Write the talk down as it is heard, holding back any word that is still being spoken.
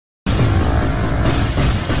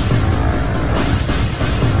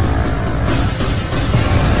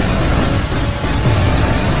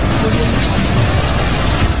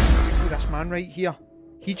right here.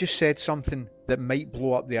 He just said something that might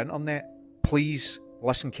blow up the internet. Please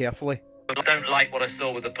listen carefully. I don't like what I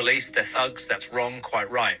saw with the police. They're thugs. That's wrong, quite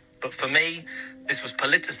right. But for me, this was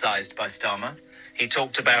politicised by Starmer. He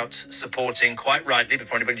talked about supporting, quite rightly,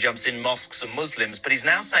 before anybody jumps in, mosques and Muslims. But he's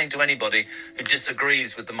now saying to anybody who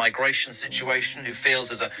disagrees with the migration situation, who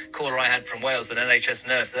feels, as a caller I had from Wales, an NHS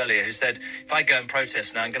nurse earlier, who said, if I go and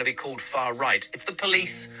protest now, I'm going to be called far right. If the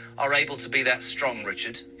police are able to be that strong,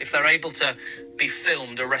 Richard, if they're able to be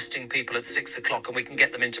filmed arresting people at 6 o'clock and we can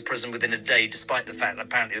get them into prison within a day, despite the fact that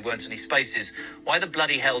apparently there weren't any spaces, why the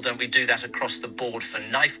bloody hell don't we do that across the board for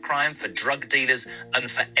knife crime, for drug dealers,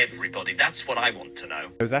 and for everybody? That's what I want to know.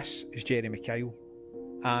 Now this is Jeremy Kyle,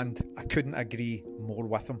 and I couldn't agree more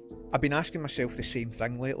with him. I've been asking myself the same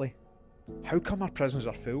thing lately. How come our prisons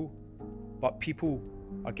are full, but people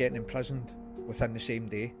are getting imprisoned within the same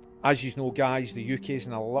day? As you know, guys, the UK is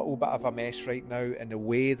in a little bit of a mess right now, and the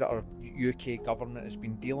way that our UK government has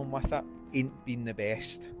been dealing with it ain't been the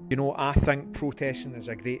best. You know, I think protesting is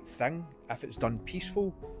a great thing if it's done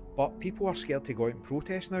peaceful, but people are scared to go out and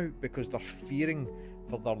protest now because they're fearing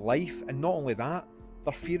for their life, and not only that,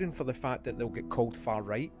 they're fearing for the fact that they'll get called far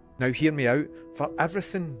right. Now hear me out, for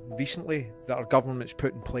everything recently that our government's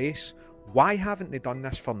put in place, why haven't they done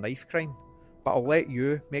this for knife crime? But I'll let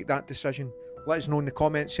you make that decision. Let us know in the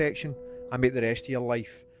comment section and make the rest of your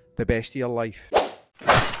life the best of your life.